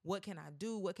 okay, what can I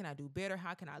do? What can I do better?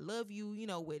 How can I love you?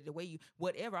 With the way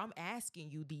whatever, I'm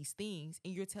asking you these things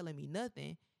and you're telling me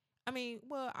nothing. I mean,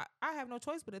 well, I have no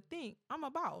choice but to think I'm a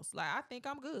boss. Like, I think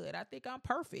I'm good. I think I'm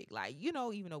perfect. Like, even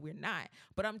though we're not.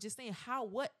 But I'm just saying,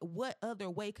 what other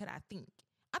way could I think?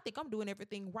 I think I'm doing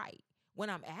everything right when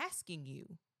I'm asking you.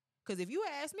 Because if you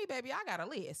ask me, baby, I got a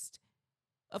list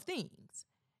of things,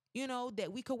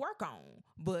 that we could work on.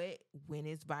 But when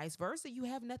it's vice versa, you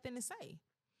have nothing to say.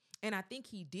 And I think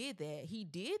he did that. He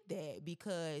did that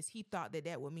because he thought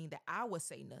that would mean that I would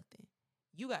say nothing.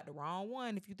 You got the wrong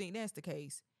one if you think that's the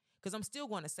case. Because I'm still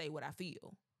going to say what I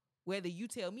feel. Whether you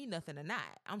tell me nothing or not,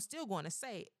 I'm still going to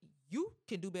say, you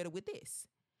can do better with this.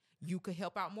 You could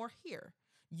help out more here.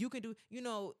 You can do,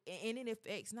 and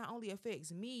it not only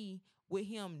affects me with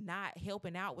him not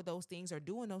helping out with those things or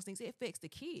doing those things, it affects the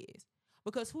kids.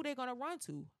 Because who they going to run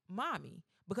to? Mommy.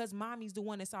 Because mommy's the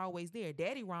one that's always there.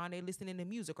 Daddy Ron, they listening to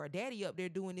music, or daddy up there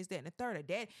doing this, that, and the third. Or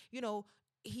dad,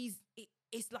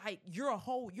 it's like you're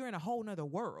in a whole nother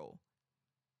world.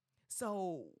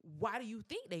 So why do you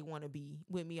think they want to be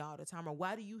with me all the time? Or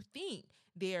why do you think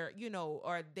they're,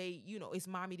 or they, it's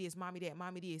mommy this, mommy that,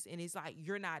 mommy this. And it's like,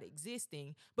 you're not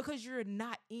existing because you're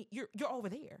not, you're over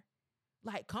there.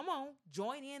 Like, come on,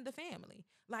 join in the family.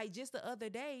 Like just the other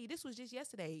day, this was just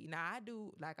yesterday. Now I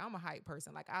do, like, I'm a hype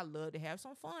person. Like I love to have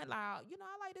some fun. Like, I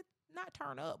like to not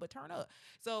turn up, but turn up.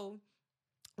 So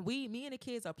me and the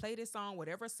kids will play this song,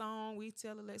 whatever song we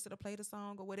tell Alexa to play the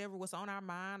song or whatever what's on our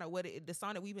mind or the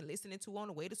song that we've been listening to on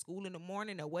the way to school in the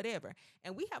morning or whatever.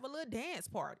 And we have a little dance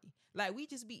party. Like we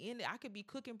just be in it. I could be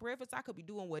cooking breakfast. I could be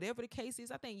doing whatever the case is.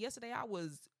 I think yesterday I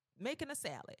was making a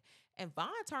salad and Vaughn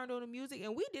turned on the music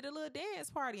and we did a little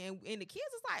dance party and the kids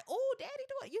was like, oh, daddy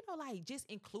do it. You know, like just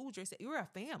include yourself. You're a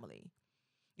family.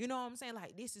 You know what I'm saying?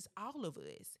 Like this is all of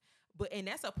us. But and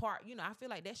that's a part, you know, I feel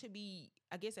like that should be,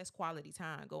 I guess that's quality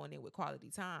time, going in with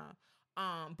quality time.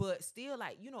 But still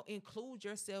like, you know, include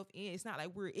yourself in. It's not like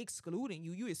we're excluding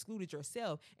you. You excluded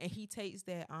yourself. And he takes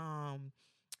that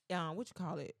what you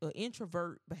call it,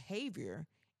 introvert behavior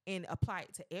and apply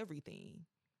it to everything.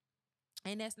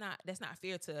 And that's not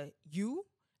fair to you.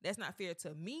 That's not fair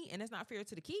to me, and that's not fair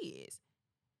to the kids.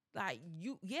 Like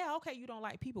you, yeah, okay, you don't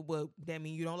like people, but that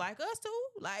mean you don't like us too.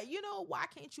 Like, you know, why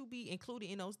can't you be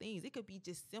included in those things? It could be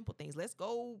just simple things. Let's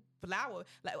go flower.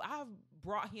 Like I've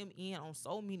brought him in on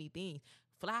so many things.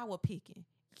 Flower picking.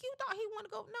 You thought he want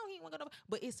to go? No, he want to go.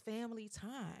 But it's family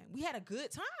time. We had a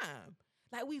good time.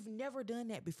 Like we've never done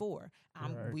that before.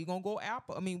 Right. We gonna go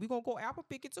apple. I mean, we gonna go apple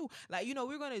picking too. Like, you know,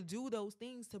 we're gonna do those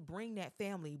things to bring that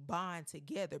family bond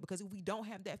together. Because if we don't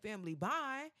have that family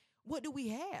bond, what do we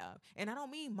have? And I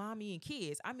don't mean mommy and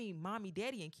kids. I mean mommy,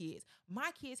 daddy, and kids. My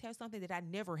kids have something that I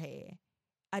never had: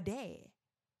 a dad.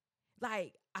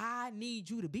 Like, I need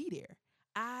you to be there.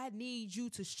 I need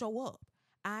you to show up.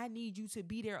 I need you to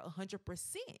be there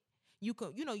 100%. You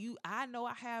can, you know, I know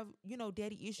I have, you know,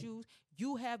 daddy issues.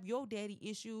 You have your daddy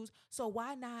issues. So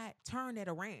why not turn that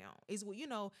around? Is what, you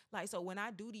know, like, so when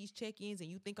I do these check-ins and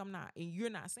you think I'm not, and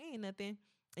you're not saying nothing,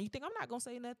 and you think I'm not gonna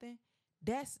say nothing,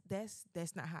 that's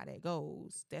not how that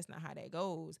goes. That's not how that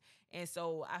goes. And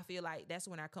so I feel like that's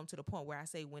when I come to the point where I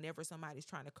say, whenever somebody's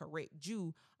trying to correct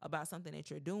you about something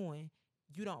that you're doing,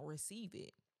 you don't receive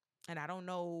it. And I don't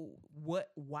know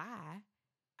why.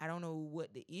 I don't know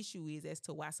what the issue is as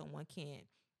to why someone can't,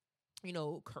 you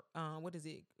know, what is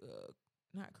it?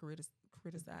 Not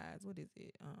criticize. What is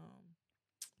it?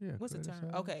 Yeah. What's the term?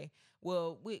 Criticize. Okay.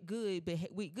 Well, with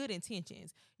good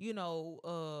intentions,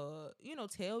 tell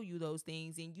you those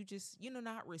things and you just,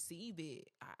 not receive it.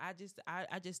 I just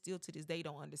still to this day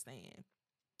don't understand.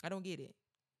 I don't get it.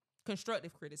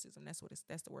 Constructive criticism. That's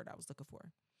the word I was looking for.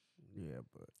 Yeah,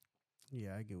 but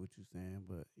yeah, I get what you're saying,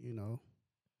 but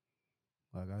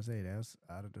like I say, that's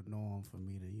out of the norm for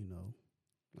me to,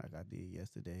 like I did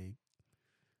yesterday,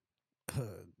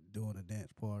 doing a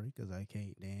dance party because I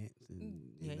can't dance,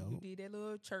 and Yeah, you did that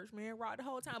little church man rock the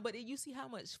whole time. But you see how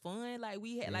much fun like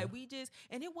we had, Yeah. like we just,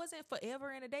 and it wasn't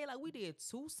forever in a day. Like we did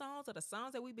 2 songs of the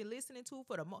songs that we've been listening to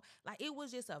for like it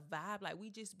was just a vibe. Like we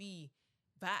just be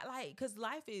vibe, like, cause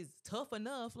life is tough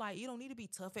enough. Like you don't need to be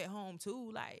tough at home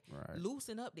too. Like Right.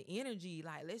 loosen up the energy.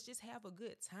 Like let's just have a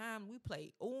good time. We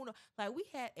played Uno. Like we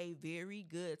had a very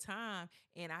good time,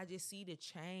 and I just see the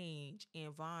change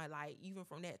in Vaughn. Like even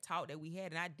from that talk that we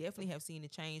had, and I definitely have seen the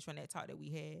change from that talk that we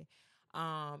had.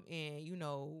 And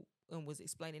and was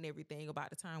explaining everything about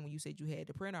the time when you said you had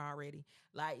the printer already.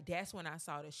 Like that's when I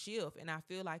saw the shift, and I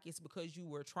feel like it's because you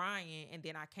were trying, and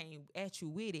then I came at you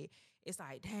with it. It's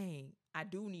like, dang, I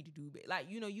do need to do better. Like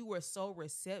you were so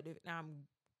receptive, and I'm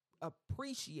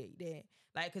appreciate that.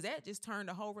 Like, because that just turned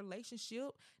the whole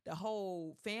relationship, the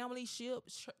whole family ship,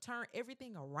 turned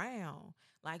everything around.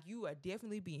 Like you are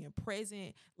definitely being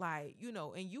present, like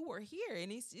and you were here,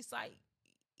 and it's just like,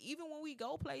 even when we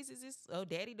go places, it's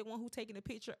daddy the one who taking a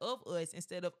picture of us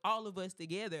instead of all of us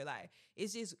together. Like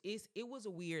it was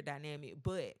a weird dynamic,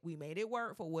 but we made it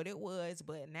work for what it was.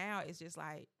 But now it's just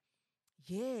like,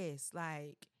 yes,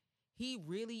 like he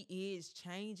really is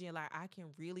changing. Like I can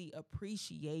really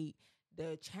appreciate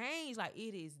the change. Like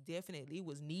it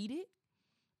was needed.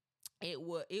 It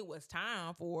was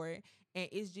time for it, and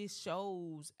it just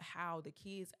shows how the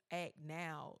kids act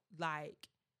now. Like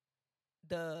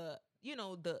the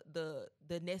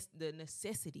the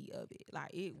necessity of it.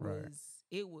 Like Right.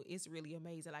 it's really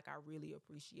amazing. Like I really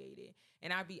appreciate it,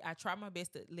 and I try my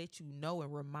best to let you know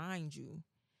and remind you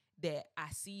that I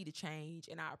see the change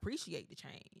and I appreciate the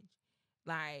change.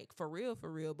 Like for real,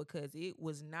 because it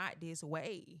was not this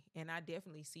way, and I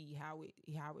definitely see how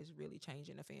it's really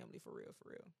changing the family for real, for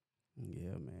real.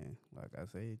 Yeah, man. Like I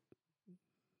say, it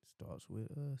starts with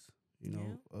us.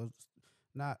 Yeah. Us,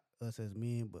 not us as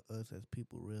men, but us as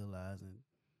people realizing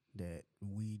that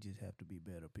we just have to be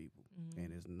better people, Mhm.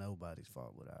 and it's nobody's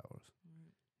fault but ours.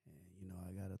 Right. And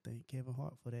I gotta thank Kevin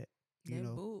Hart for that.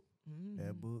 That book. Mhm.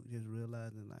 That book, just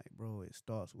realizing, like, bro, it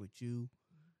starts with you,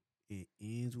 it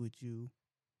ends with you.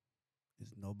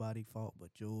 It's nobody's fault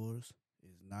but yours.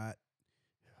 It's not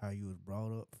how you was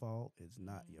brought up fault. It's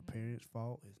not your Mhm. parents'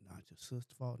 fault. It's not your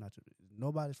sister's fault. It's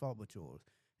nobody's fault but yours.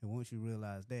 And once you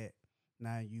realize that,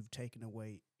 now you've taken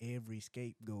away every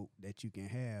scapegoat that you can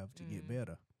have to get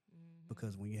better.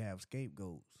 Because when you have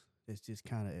scapegoats, it's just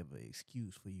kind of an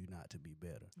excuse for you not to be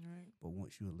better. Right. But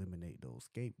once you eliminate those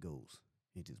scapegoats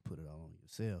and just put it all on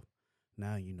yourself,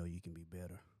 now you know you can be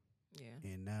better. Yeah.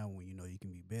 And now when you know you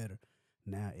can be better,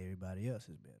 now everybody else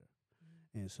is better.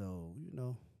 And so,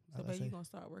 So, like I babe, you say- gonna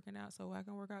start working out so I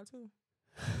can work out too?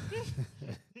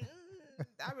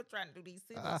 I've been trying to do these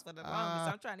sit-ups for the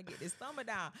longest. I'm trying to get this stomach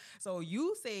down. So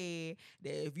you said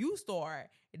that if you start,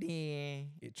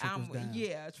 then It trickles down.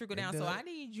 Yeah, trickle It down. So does. I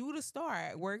need you to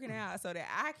start working out so that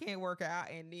I can work out,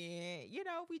 and then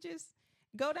we just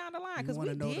go down the line You because we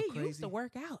wanna know the did used crazy- to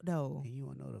work out though. And you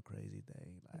want to know the crazy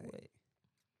thing? Like, What?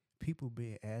 people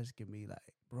been asking me, like,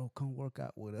 bro, come work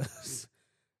out with us.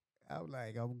 I'm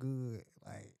like, I'm good.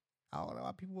 Like, I don't know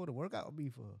why people want to work out with me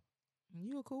for.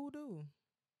 You a cool dude.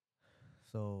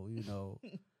 So,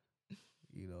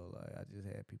 like I just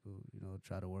had people,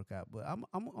 try to work out. But I'm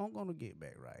gonna get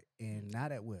back right. And now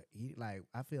that we're eating, like,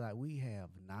 I feel like we have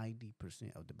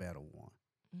 90% of the battle won.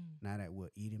 Now that we're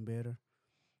eating better,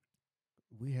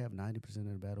 we have 90%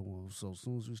 of the battle won. So as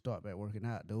soon as we start back working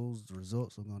out, those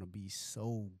results are gonna be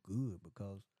so good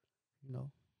because,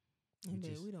 And we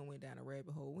then just- we done went down a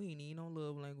rabbit hole. We ain't even on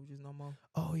love languages no more.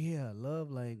 oh yeah,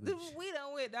 love language. We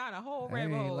done went down a whole I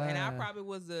rabbit ain't hole, and I lying. probably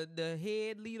was the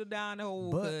head leader down the hole.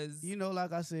 But Cause,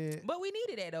 like I said, but we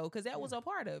needed that though, because that was a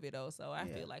part of it though. So I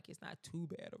Yeah. feel like it's not too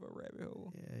bad of a rabbit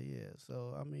hole. yeah.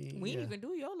 So I mean, We yeah. didn't even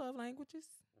do your love languages.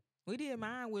 We did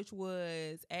mine, which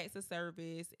was acts of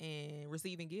service and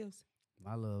receiving gifts.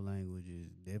 My love language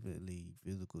is definitely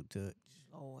physical touch.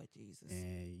 Lord Jesus.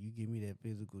 And you give me that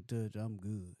physical touch, I'm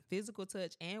good. Physical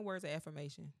touch and words of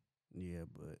affirmation. Yeah,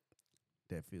 but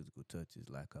that physical touch is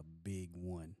like a big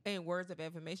one. And words of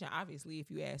affirmation, obviously, if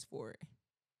you ask for it.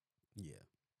 Yeah.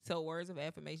 So words of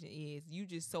affirmation is you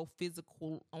just so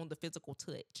physical on the physical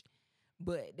touch.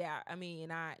 But that's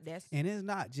And it's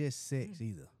not just sex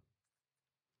either.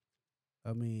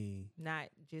 I mean, not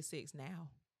just sex now.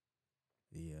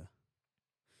 yeah.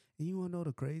 And you want to know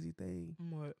the crazy thing?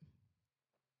 What?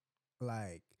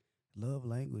 Like, love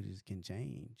languages can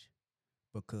change.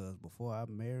 Because before I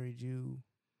married you,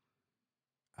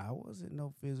 I wasn't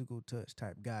no physical touch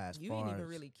type guy. As You far ain't even as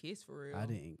really kiss for real. I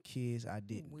didn't kiss. I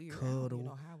didn't Weird. cuddle. I don't even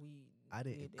know how we I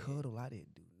didn't did that. cuddle. I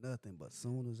didn't do nothing. But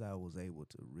soon as I was able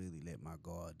to really let my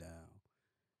guard down,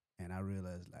 and I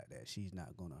realized like that she's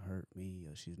not gonna hurt me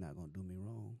or she's not gonna do me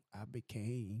wrong, I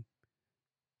became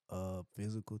a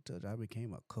physical touch. I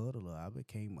became a cuddler. I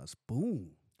became a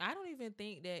spoon. I don't even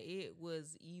think that it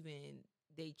was even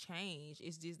they changed.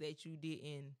 It's just that you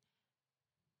didn't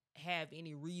have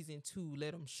any reason to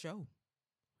let them show.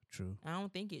 True. I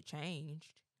don't think it changed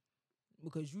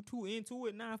because you too into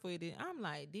it now for it. I'm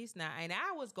like this now, and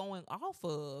I was going off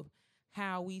of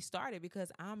how we started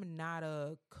because I'm not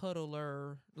a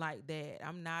cuddler like that.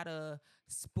 I'm not a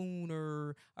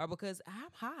spooner, or because I'm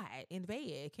hot in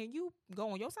bed. Can you go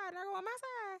on your side and I go on my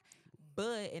side?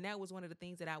 But, and that was one of the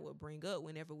things that I would bring up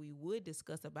whenever we would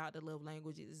discuss about the love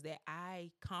languages, is that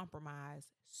I compromise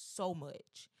so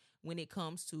much when it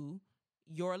comes to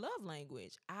your love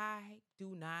language. I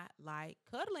do not like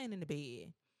cuddling in the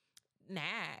bed. Nah,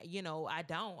 I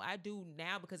don't. I do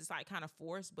now because it's like kind of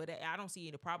forced, but I don't see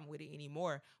any problem with it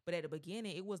anymore. But at the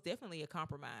beginning, it was definitely a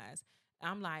compromise.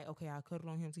 I'm like, okay, I'll cuddle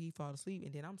on him till he fall asleep,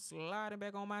 and then I'm sliding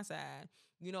back on my side.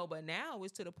 But now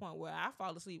it's to the point where I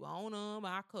fall asleep on him,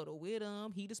 I cuddle with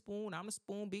him, he the spoon, I'm the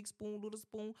spoon, big spoon, little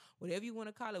spoon, whatever you want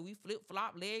to call it. We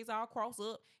flip-flop, legs all cross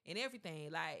up and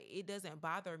everything. Like, it doesn't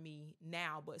bother me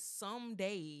now, but some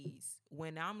days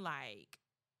when I'm like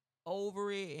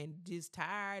over it and just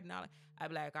tired and all, I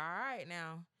be like, all right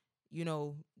now,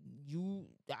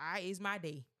 it's my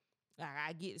day.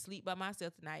 I get to sleep by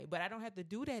myself tonight, but I don't have to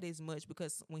do that as much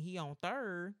because when he on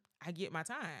third, I get my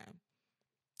time.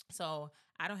 So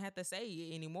I don't have to say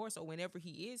it anymore. So whenever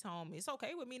he is home, it's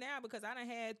okay with me now because I done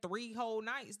had 3 whole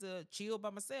nights to chill by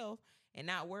myself and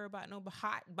not worry about no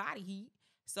hot body heat.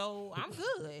 So I'm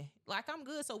good. I'm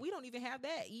good. So we don't even have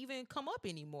that even come up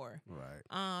anymore. Right.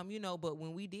 But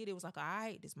when we did, it was like, all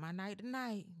right, this my night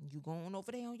tonight. You going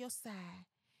over there on your side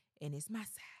and it's my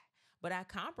side. But I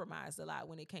compromised a lot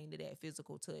when it came to that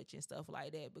physical touch and stuff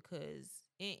like that because,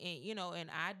 and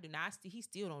I do not, he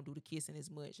still don't do the kissing as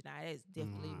much. Now, that's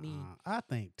definitely me. I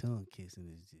think tongue kissing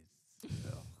is just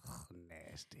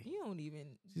nasty. You don't even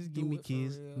Just do give me it for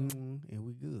kiss, real. and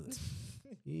we good.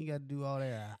 You ain't got to do all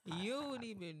that. You don't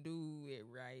even do it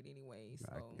right anyway. So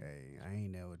I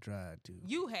ain't never tried to.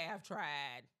 you have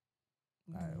tried.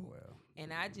 Well.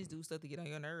 And I just do stuff to get on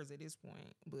your nerves at this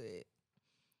point.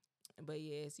 But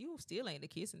yes, you still ain't the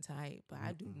kissing type. But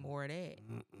I do more of that.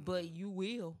 But you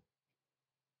will.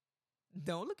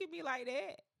 Don't look at me like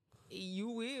that. You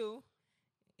will.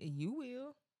 You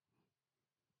will.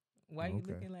 Why you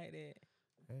looking like that?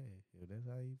 Hey, if that's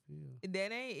how you feel.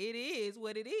 That ain't. It is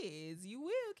what it is. You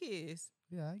will kiss.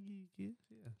 Yeah, I give you a kiss.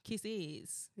 Yeah.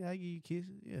 Kisses. Yeah, I give you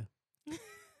kisses. Yeah.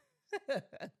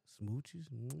 Smooches.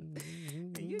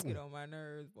 You get on my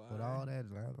nerves, boy. But all that.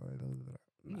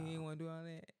 You ain't want to do all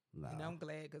that. Nah. And I'm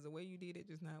glad because the way you did it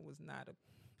just now was not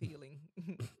appealing.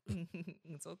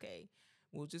 It's okay.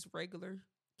 We'll just regular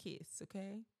kiss,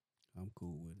 okay? I'm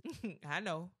cool with it. I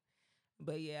know.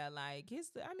 But yeah, like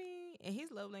his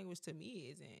love language to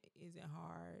me isn't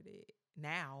hard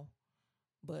now.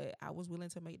 But I was willing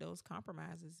to make those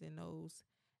compromises and those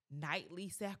nightly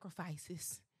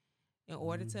sacrifices in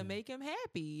order to make him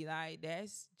happy. Like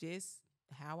that's just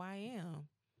how I am.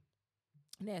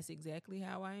 And that's exactly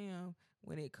how I am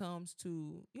when it comes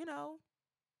to,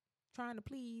 trying to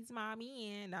please my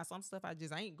man. Now some stuff I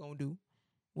just ain't gonna do.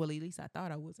 Well, at least I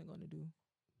thought I wasn't gonna do.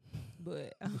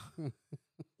 But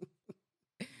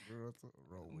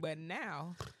but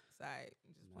now, sorry,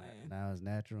 I'm just playing. Now it's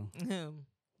natural.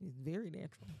 It's very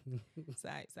natural.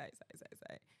 Side.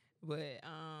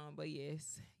 But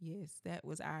yes,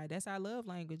 that's our love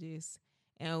languages.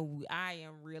 And I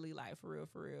am really like for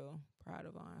real proud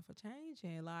of Vaughn for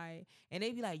changing. Like, and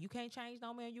they be like, you can't change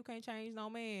no man, you can't change no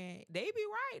man. They be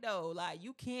right though. Like,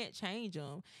 you can't change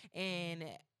them.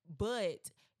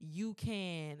 But you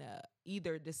can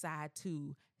either decide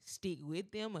to stick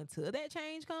with them until that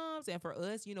change comes. And for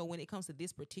us, when it comes to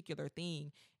this particular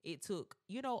thing, it took,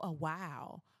 a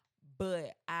while.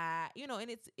 But and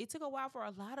it took a while for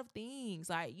a lot of things.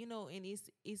 Like, and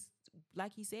it's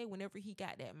like he said, whenever he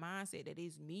got that mindset that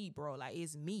it's me, bro, like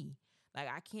it's me. Like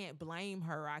I can't blame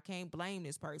her. I can't blame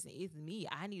this person. It's me.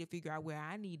 I need to figure out where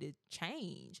I need to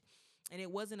change. And it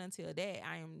wasn't until that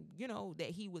that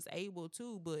he was able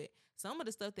to. But some of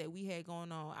the stuff that we had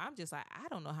going on, I'm just like, I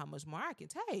don't know how much more I can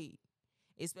take.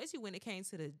 Especially when it came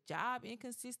to the job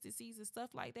inconsistencies and stuff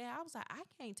like that. I was like, I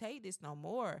can't take this no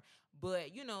more.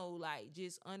 But, like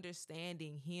just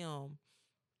understanding him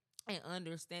and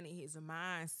understanding his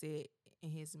mindset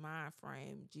and his mind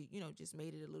frame, just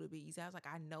made it a little bit easier. I was like,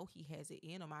 I know he has it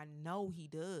in him. I know he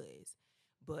does.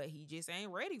 But he just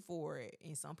ain't ready for it.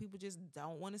 And some people just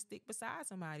don't want to stick beside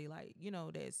somebody like,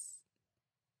 that's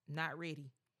not ready.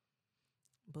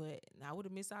 But I would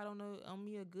have missed out on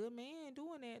me a good man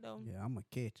doing that though. Yeah, I'm a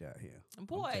catch out here.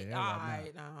 Boy, all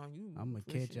right, now you. I'm a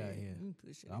catch out here.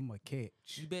 I'm a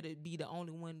catch. You better be the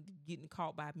only one getting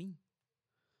caught by me.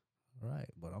 Right,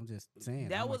 but I'm just saying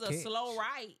that was a slow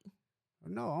ride.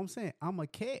 No, I'm saying I'm a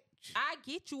catch. I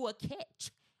get you a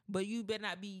catch, but you better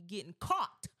not be getting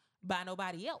caught by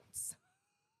nobody else.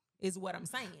 Is what I'm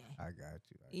saying. I got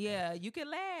you. Yeah, you can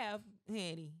laugh,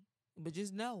 honey, but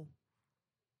just know.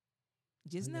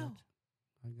 Just know.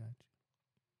 I got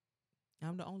you.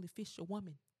 I'm the only fisher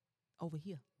woman over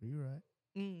here. You're right.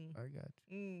 I got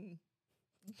you.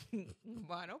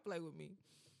 Boy, don't play with me.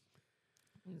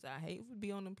 I hate to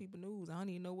be on them people news. I don't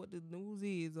even know what the news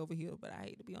is over here, but I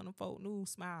hate to be on them folk news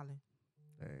smiling.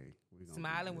 Hey,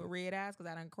 smiling with red eyes because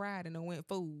I done cried and I went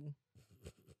fool.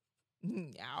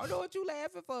 I don't know what you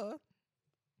laughing for.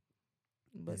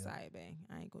 But sorry, bang.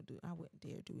 I wouldn't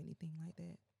dare do anything like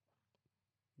that.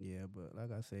 Yeah, but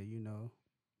like I said,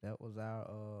 that was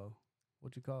our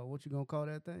what you gonna call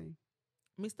that thing?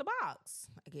 Mr. Box,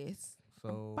 I guess.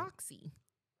 So Boxy.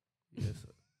 Yes.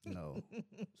 No.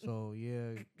 So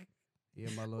yeah,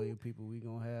 my loyal people, we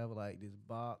gonna have like this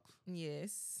box.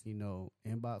 Yes.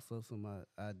 Inbox us some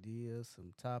ideas,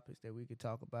 some topics that we could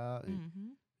talk about,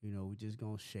 and we just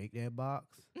gonna shake that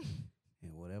box,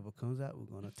 and whatever comes out, we're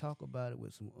gonna talk about it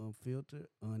with some unfiltered,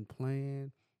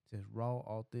 unplanned, just raw,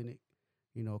 authentic,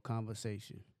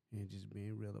 conversation, and just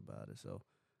being real about it. So,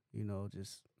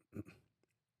 just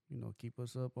keep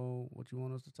us up on what you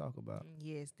want us to talk about.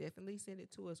 Yes, definitely send it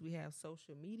to us. We have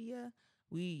social media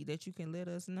that you can let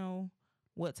us know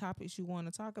what topics you want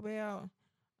to talk about.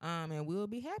 And we'll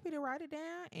be happy to write it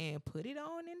down and put it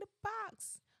on in the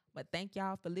box. But thank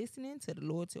y'all for listening to the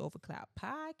Loyalty Over Cloud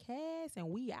podcast, and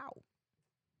we out.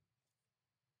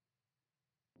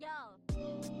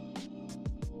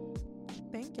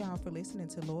 Thank y'all for listening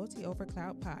to Loyalty Over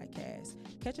Cloud podcast.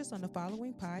 Catch us on the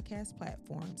following podcast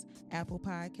platforms: Apple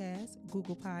Podcasts,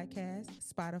 Google Podcasts,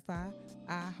 Spotify,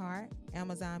 iHeart,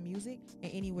 Amazon Music,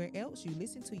 and anywhere else you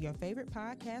listen to your favorite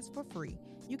podcast for free.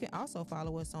 You can also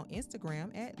follow us on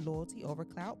Instagram at Loyalty Over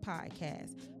Cloud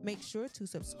Podcast. Make sure to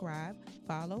subscribe,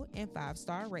 follow, and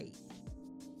 5-star rate.